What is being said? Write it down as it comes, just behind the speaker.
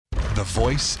The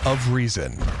voice of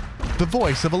reason. The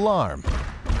voice of alarm.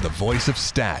 The voice of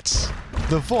stats.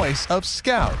 The voice of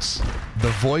scouts. The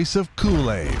voice of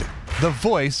Kool-Aid. The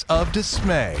voice of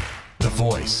dismay. The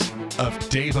voice of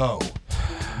Dave-O.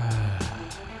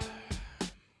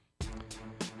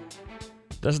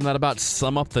 Doesn't that about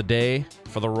sum up the day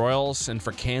for the Royals and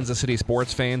for Kansas City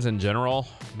sports fans in general?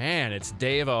 Man, it's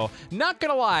Dave-O. Not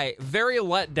gonna lie, very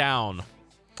let down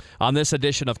on this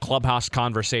edition of Clubhouse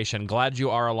Conversation. Glad you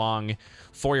are along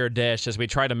for your dish as we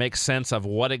try to make sense of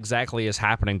what exactly is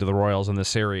happening to the Royals in the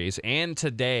series. And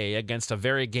today, against a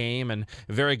very game and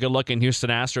very good-looking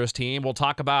Houston Astros team, we'll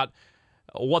talk about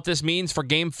what this means for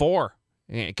Game 4.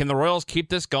 Can the Royals keep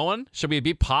this going? Should we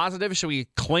be positive? Should we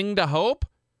cling to hope?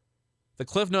 The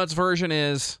Cliff Notes version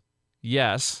is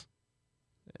yes.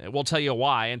 We'll tell you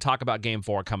why and talk about Game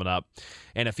 4 coming up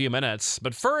in a few minutes.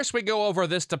 But first, we go over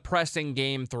this depressing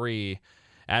Game 3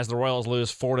 as the Royals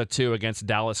lose 4-2 against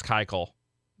Dallas Keuchel.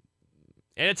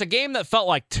 And it's a game that felt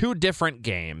like two different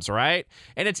games, right?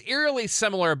 And it's eerily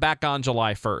similar back on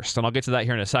July 1st, and I'll get to that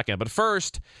here in a second. But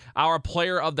first, our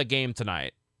player of the game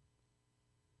tonight,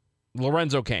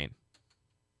 Lorenzo Cain.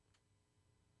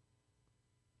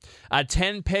 A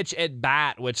 10-pitch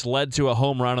at-bat, which led to a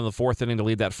home run in the fourth inning to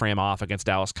lead that frame off against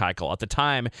Dallas Keuchel. At the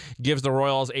time, gives the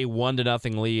Royals a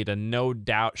 1-0 lead, a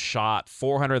no-doubt shot,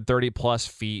 430-plus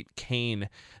feet. Cain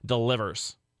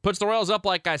delivers. Puts the Royals up,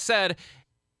 like I said,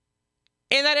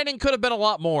 and that inning could have been a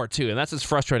lot more, too, and that's what's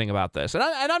frustrating about this. And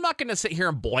I'm not going to sit here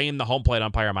and blame the home plate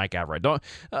umpire, Mike Averett.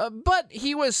 But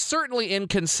he was certainly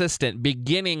inconsistent,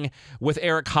 beginning with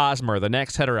Eric Hosmer, the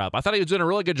next hitter up. I thought he was doing a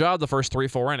really good job the first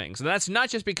 3-4 innings. And that's not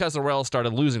just because the Royals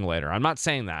started losing later. I'm not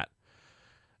saying that.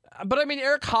 But, I mean,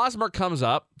 Eric Hosmer comes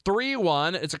up,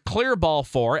 3-1. It's a clear ball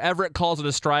 4. Everett calls it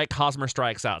a strike. Hosmer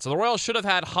strikes out. So the Royals should have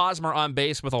had Hosmer on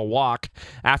base with a walk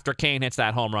after Cain hits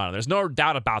that home run. There's no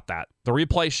doubt about that. The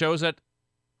replay shows it.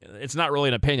 It's not really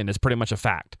an opinion. It's pretty much a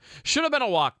fact. Should have been a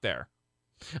walk there.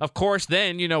 Of course,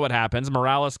 then you know what happens.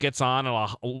 Morales gets on a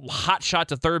hot shot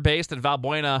to third base that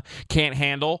Valbuena can't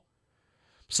handle.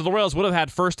 So the Royals would have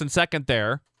had first and second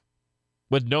there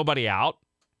with nobody out.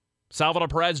 Salvador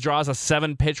Perez draws a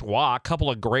 7-pitch walk. Couple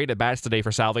of great at-bats today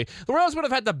for Salvi. The Royals would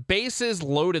have had the bases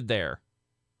loaded there.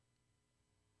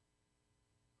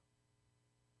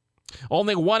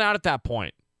 Only one out at that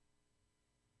point.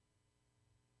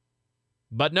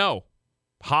 But no,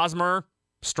 Hosmer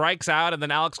strikes out, and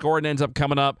then Alex Gordon ends up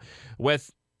coming up with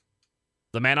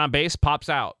the man on base, pops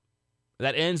out.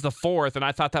 That ends the fourth, and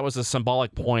I thought that was a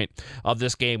symbolic point of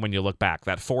this game when you look back.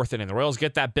 That fourth inning, the Royals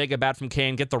get that big at-bat from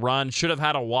Cain, get the run, should have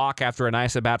had a walk after a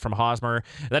nice at-bat from Hosmer.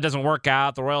 That doesn't work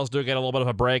out. The Royals do get a little bit of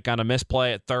a break on a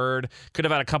misplay at third. Could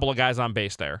have had a couple of guys on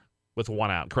base there with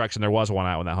one out. Correction, there was one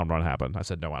out when that home run happened. I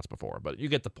said no outs before, but you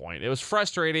get the point. It was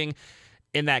frustrating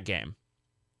in that game.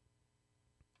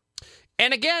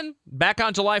 And again, back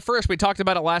on July 1st, we talked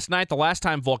about it last night, the last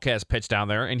time Volquez pitched down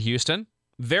there in Houston.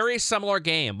 Very similar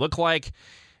game. Looked like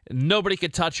nobody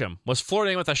could touch him. Was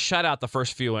flirting with a shutout the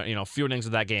first few innings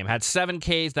of that game. Had 7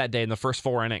 Ks that day in the first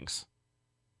 4 innings.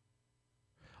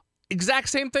 Exact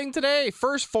same thing today.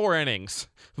 First 4 innings.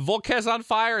 Volquez on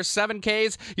fire, 7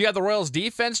 Ks. You got the Royals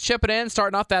defense chipping in,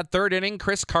 starting off that third inning.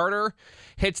 Chris Carter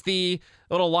hits the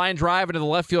little line drive into the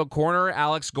left field corner.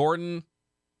 Alex Gordon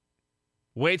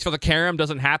waits for the carom,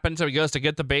 doesn't happen, so he goes to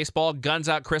get the baseball, guns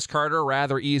out Chris Carter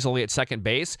rather easily at second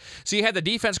base. So you had the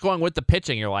defense going with the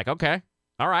pitching. You're like, okay,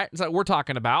 all right, that's what we're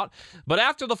talking about. But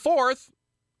after the fourth,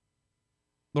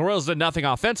 the Royals did nothing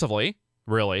offensively,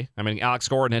 really. I mean, Alex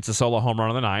Gordon hits a solo home run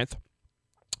in the ninth,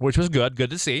 which was good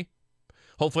to see.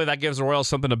 Hopefully that gives the Royals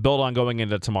something to build on going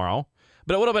into tomorrow.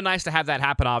 But it would have been nice to have that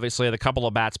happen, obviously, the couple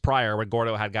of bats prior when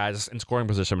Gordo had guys in scoring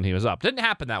position when he was up. Didn't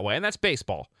happen that way, and that's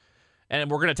baseball. And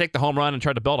we're going to take the home run and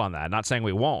try to build on that. Not saying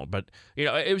we won't, but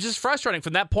it was just frustrating.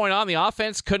 From that point on, the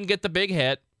offense couldn't get the big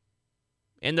hit,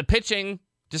 and the pitching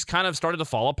just kind of started to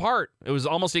fall apart. It was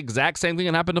almost the exact same thing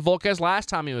that happened to Volquez last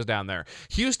time he was down there.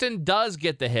 Houston does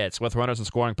get the hits with runners in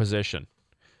scoring position.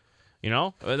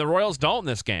 The Royals don't in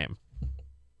this game.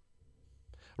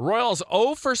 Royals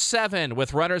 0 for 7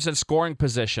 with runners in scoring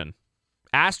position.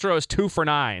 Astros 2 for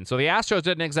 9. So the Astros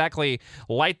didn't exactly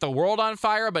light the world on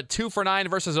fire, but 2 for 9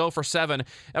 versus 0 for 7.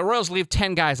 And Royals leave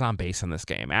 10 guys on base in this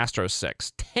game. Astros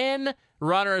 6. 10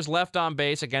 runners left on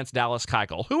base against Dallas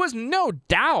Keuchel, who is no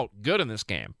doubt good in this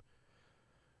game.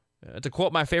 To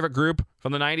quote my favorite group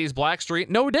from the 90s, Blackstreet,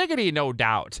 no diggity, no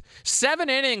doubt. 7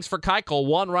 innings for Keuchel,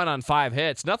 1 run on 5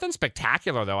 hits. Nothing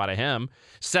spectacular, though, out of him.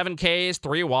 7 Ks,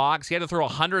 3 walks. He had to throw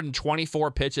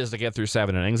 124 pitches to get through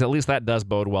 7 innings. At least that does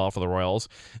bode well for the Royals,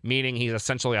 meaning he's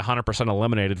essentially 100%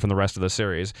 eliminated from the rest of the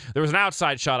series. There was an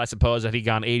outside shot, I suppose, that he'd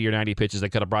gone 80 or 90 pitches that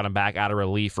could have brought him back out of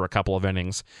relief for a couple of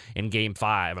innings in Game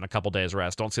 5 and a couple days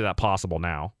rest. Don't see that possible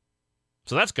now.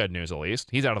 So that's good news, at least.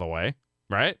 He's out of the way,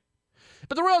 right?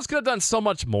 But the Royals could have done so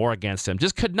much more against him.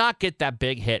 Just could not get that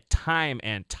big hit time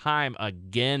and time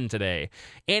again today.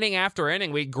 Inning after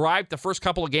inning, we griped the first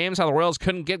couple of games how the Royals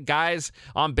couldn't get guys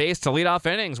on base to lead off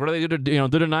innings. What do they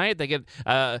do tonight? They get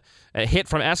a hit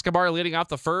from Escobar leading off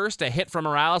the first, a hit from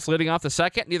Morales leading off the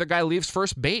second. Neither guy leaves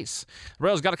first base. The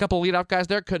Royals got a couple of leadoff guys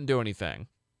there, couldn't do anything.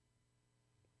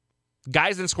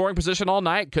 Guys in scoring position all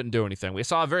night couldn't do anything. We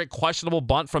saw a very questionable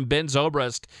bunt from Ben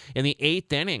Zobrist in the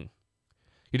 8th inning.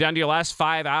 You're down to your last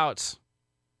 5 outs.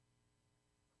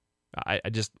 I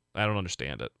don't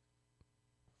understand it.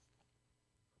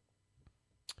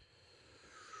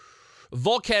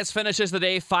 Volquez finishes the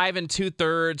day 5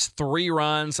 2/3, 3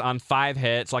 runs on 5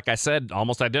 hits. Like I said,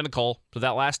 almost identical to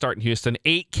that last start in Houston.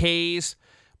 8 Ks,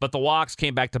 but the walks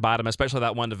came back to bottom, especially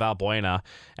that one to Valbuena,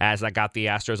 as that got the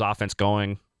Astros offense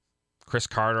going. Chris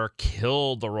Carter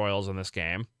killed the Royals in this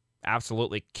game.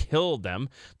 Absolutely killed them.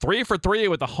 3 for 3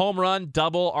 with a home run,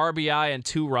 double, RBI, and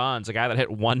 2 runs. A guy that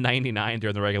hit 199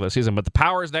 during the regular season. But the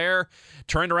power's there.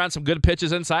 Turned around some good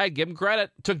pitches inside. Give him credit.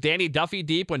 Took Danny Duffy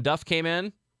deep when Duff came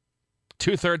in.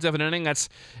 2/3 of an inning. That's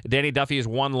Danny Duffy's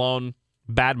one lone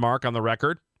bad mark on the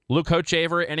record. Luke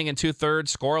Hochevar, inning and 2/3,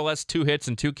 scoreless, 2 hits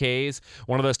and 2 Ks.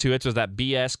 One of those 2 hits was that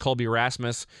BS Colby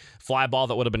Rasmus fly ball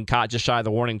that would have been caught just shy of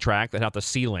the warning track that hit the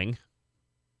ceiling.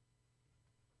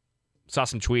 Saw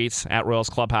some tweets at Royals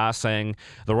Clubhouse saying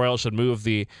the Royals should move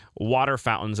the water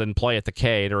fountains and play at the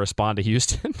K to respond to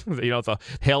Houston. The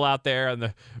hill out there and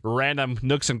the random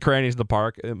nooks and crannies of the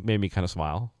park. It made me kind of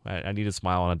smile. I need to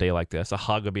smile on a day like this. A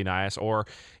hug would be nice. Or,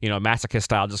 masochist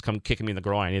style, just come kicking me in the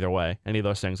groin. Either way. Any of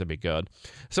those things would be good.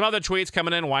 Some other tweets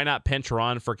coming in. Why not pinch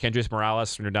run for Kendrys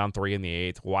Morales when you're down 3 in the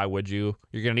 8th? Why would you?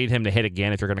 You're going to need him to hit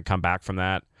again if you're going to come back from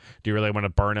that. Do you really want to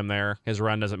burn him there? His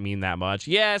run doesn't mean that much.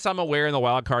 Yes, I'm aware in the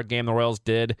wild card game the Royals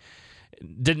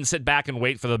didn't sit back and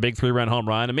wait for the big 3-run home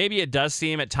run. And maybe it does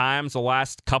seem at times the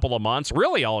last couple of months,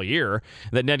 really all year,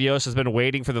 that Ned Yost has been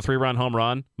waiting for the 3-run home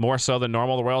run more so than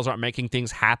normal. The Royals aren't making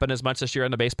things happen as much this year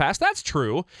on the base pass. That's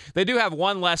true. They do have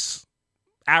one less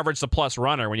average to plus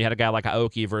runner when you had a guy like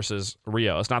Aoki versus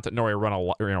Rios. Not that Nori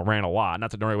ran a lot.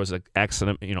 Not that Nori was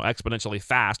exponentially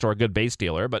fast or a good base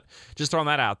stealer, but just throwing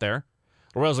that out there.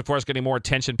 The Royals, of course, getting more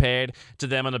attention paid to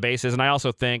them on the bases. And I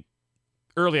also think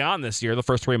early on this year, the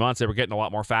first 3 months, they were getting a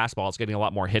lot more fastballs, getting a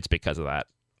lot more hits because of that.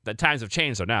 The times have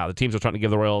changed, though, now. The teams are trying to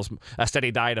give the Royals a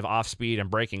steady diet of off-speed and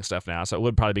breaking stuff now. So it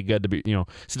would probably be good to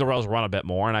see the Royals run a bit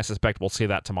more. And I suspect we'll see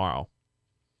that tomorrow.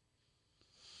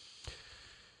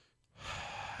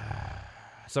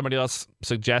 Somebody else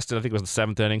suggested, I think it was the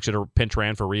 7th inning, should have pinch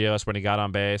ran for Rios when he got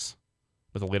on base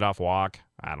with a leadoff walk.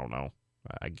 I don't know.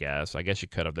 I guess you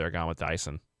could have gone with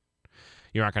Dyson.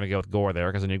 You aren't going to go with Gore there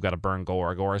because then you've got to burn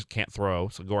Gore. Gore can't throw,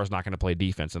 so Gore's not going to play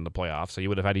defense in the playoffs. So you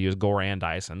would have had to use Gore and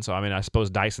Dyson. So, I suppose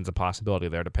Dyson's a possibility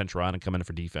there to pinch run and come in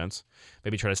for defense.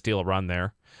 Maybe try to steal a run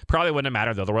there. Probably wouldn't have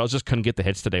mattered, though. The Royals just couldn't get the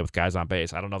hits today with guys on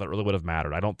base. I don't know that it really would have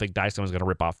mattered. I don't think Dyson was going to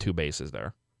rip off 2 bases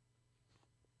there.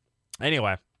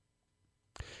 Anyway,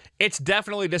 it's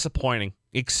definitely disappointing.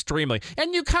 Extremely.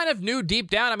 And you kind of knew deep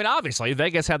down, obviously,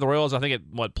 Vegas had the Royals, I think,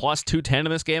 at, plus 210 in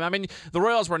this game. The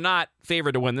Royals were not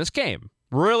favored to win this game.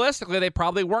 Realistically, they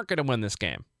probably weren't going to win this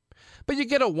game. But you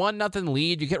get a 1-0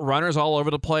 lead. You get runners all over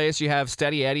the place. You have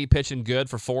Steady Eddie pitching good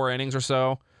for 4 innings or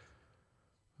so.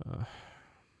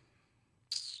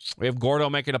 We have Gordo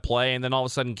making a play, and then all of a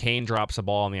sudden Kane drops a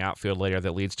ball in the outfield later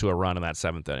that leads to a run in that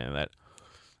 7th inning. That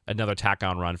another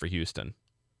tack-on run for Houston.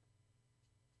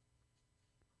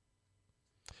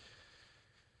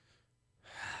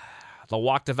 The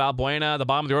walk to Valbuena, the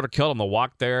bottom of the order killed him. The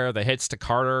walk there, the hits to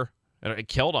Carter, it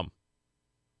killed him.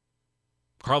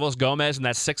 Carlos Gomez in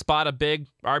that 6th spot, a big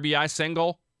RBI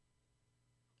single.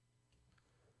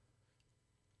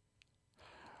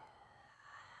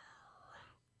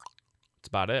 That's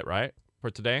about it, right, for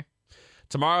today?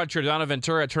 Tomorrow, Giordano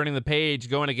Ventura turning the page,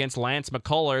 going against Lance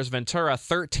McCullers. Ventura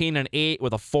 13-8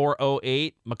 with a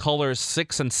 4.08. McCullers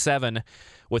 6-7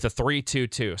 with a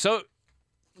 3.22. So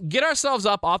get ourselves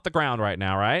up off the ground right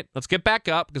now, right? Let's get back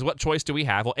up, because what choice do we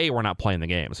have? Well, we're not playing the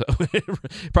game, so it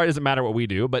probably doesn't matter what we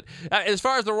do. But as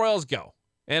far as the Royals go,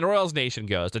 and Royals Nation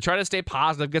goes, to try to stay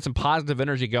positive, get some positive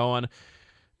energy going,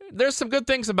 there's some good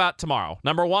things about tomorrow.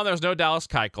 Number one, there's no Dallas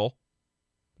Keuchel.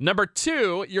 Number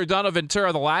two, Yordano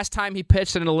Ventura, the last time he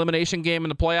pitched in an elimination game in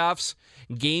the playoffs,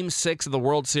 Game 6 of the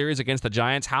World Series against the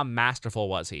Giants, how masterful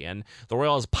was he? And the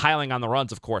Royals piling on the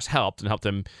runs, of course, helped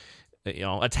him,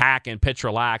 attack and pitch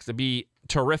relax. It'd be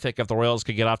terrific if the Royals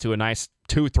could get off to a nice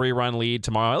 2-3 run lead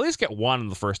tomorrow. At least get one in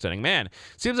the first inning. Man,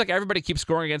 seems like everybody keeps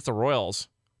scoring against the Royals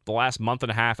the last month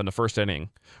and a half in the first inning.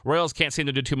 Royals can't seem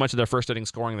to do too much of their first inning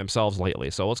scoring themselves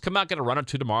lately. So let's come out, get a run or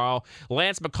two tomorrow.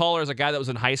 Lance McCullers, a guy that was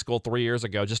in high school 3 years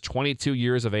ago, just 22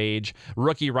 years of age,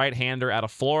 rookie right-hander out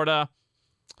of Florida,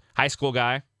 high school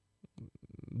guy.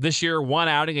 This year, one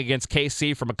outing against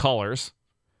KC for McCullers.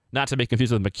 Not to be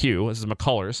confused with McHugh. This is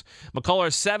McCullers.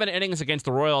 McCullers, 7 innings against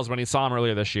the Royals when he saw him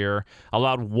earlier this year.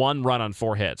 Allowed 1 run on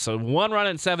 4 hits. So 1 run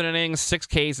in 7 innings, 6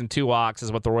 Ks and 2 walks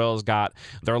is what the Royals got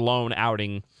their lone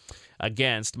outing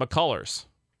against McCullers.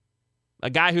 A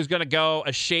guy who's going to go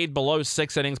a shade below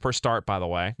 6 innings per start, by the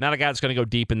way. Not a guy that's going to go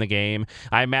deep in the game.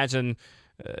 I imagine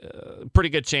pretty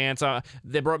good chance.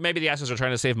 Maybe the Astros are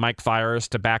trying to save Mike Fiers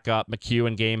to back up McHugh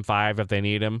in Game 5 if they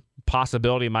need him.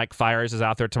 Possibility Mike Fiers is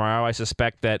out there tomorrow. I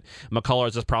suspect that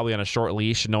McCullers is probably on a short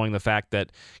leash, knowing the fact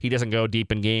that he doesn't go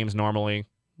deep in games normally.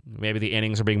 Maybe the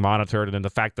innings are being monitored, and then the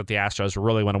fact that the Astros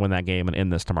really want to win that game and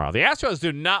end this tomorrow. The Astros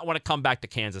do not want to come back to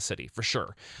Kansas City, for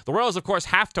sure. The Royals, of course,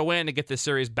 have to win to get this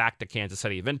series back to Kansas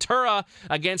City. Ventura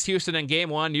against Houston in Game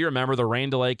 1. You remember the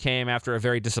rain delay came after a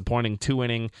very disappointing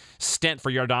 2-inning stint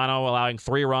for Yordano, allowing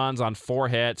 3 runs on 4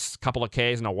 hits, a couple of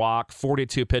Ks and a walk,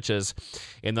 42 pitches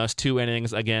in those 2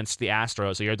 innings against the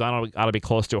Astros. So Yordano ought to be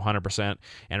close to 100%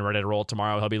 and ready to roll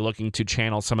tomorrow. He'll be looking to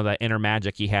channel some of that inner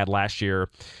magic he had last year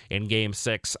in Game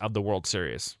 6 of the World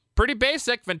Series. Pretty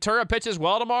basic. Ventura pitches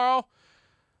well tomorrow.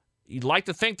 You'd like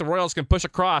to think the Royals can push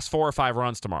across 4 or 5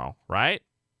 runs tomorrow, right?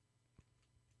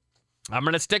 I'm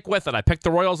going to stick with it. I picked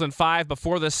the Royals in 5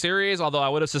 before this series, although I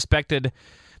would have suspected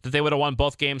that they would have won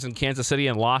both games in Kansas City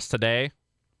and lost today.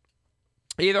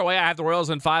 Either way, I have the Royals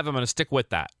in 5. I'm going to stick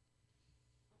with that.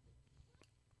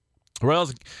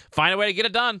 Royals find a way to get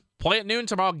it done. Play at noon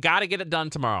tomorrow. Got to get it done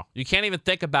tomorrow. You can't even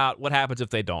think about what happens if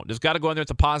they don't. Just got to go in there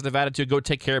with a positive attitude. Go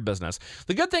take care of business.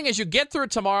 The good thing is you get through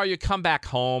tomorrow. You come back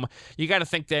home. You got to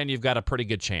think then you've got a pretty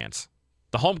good chance.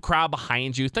 The home crowd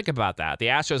behind you. Think about that. The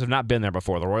Astros have not been there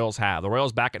before. The Royals have. The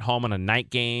Royals back at home in a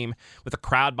night game with a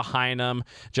crowd behind them.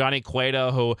 Johnny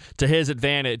Cueto, who, to his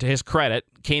advantage, to his credit,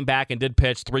 came back and did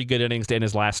pitch 3 good innings to end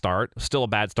his last start. Still a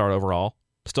bad start overall.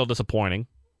 Still disappointing.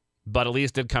 But at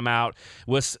least did come out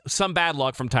with some bad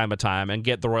luck from time to time and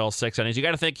get the Royals 6 innings. You got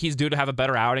to think he's due to have a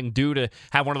better outing, due to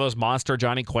have one of those monster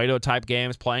Johnny Cueto type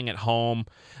games, playing at home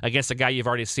against a guy you've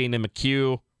already seen in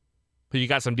McHugh, who you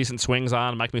got some decent swings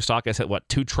on. Mike Moustakas hit,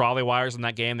 2 trolley wires in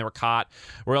that game. They were caught.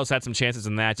 Royals had some chances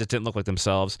in that, just didn't look like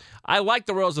themselves. I like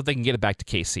the Royals if they can get it back to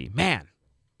KC. Man,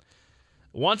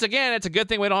 once again, it's a good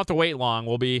thing we don't have to wait long.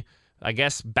 We'll be, I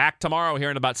guess, back tomorrow here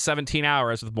in about 17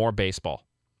 hours with more baseball.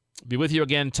 Be with you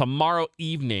again tomorrow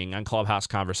evening on Clubhouse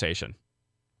Conversation.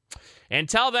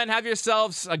 Until then, have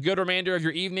yourselves a good remainder of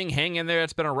your evening. Hang in there.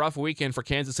 It's been a rough weekend for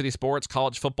Kansas City sports,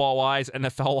 college football-wise,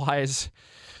 NFL-wise.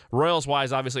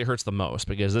 Royals-wise, obviously hurts the most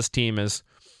because this team is,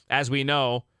 as we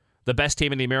know, the best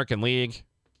team in the American League,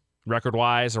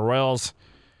 record-wise. The Royals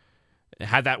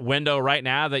have that window right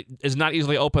now that is not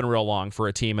easily open real long for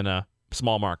a team in a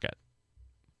small market.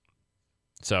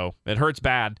 So it hurts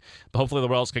bad, but hopefully the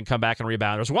Royals can come back and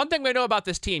rebound. There's one thing we know about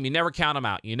this team. You never count them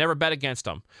out. You never bet against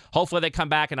them. Hopefully they come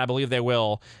back, and I believe they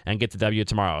will, and get the W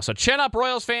tomorrow. So chin up,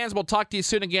 Royals fans. We'll talk to you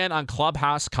soon again on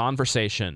Clubhouse Conversation.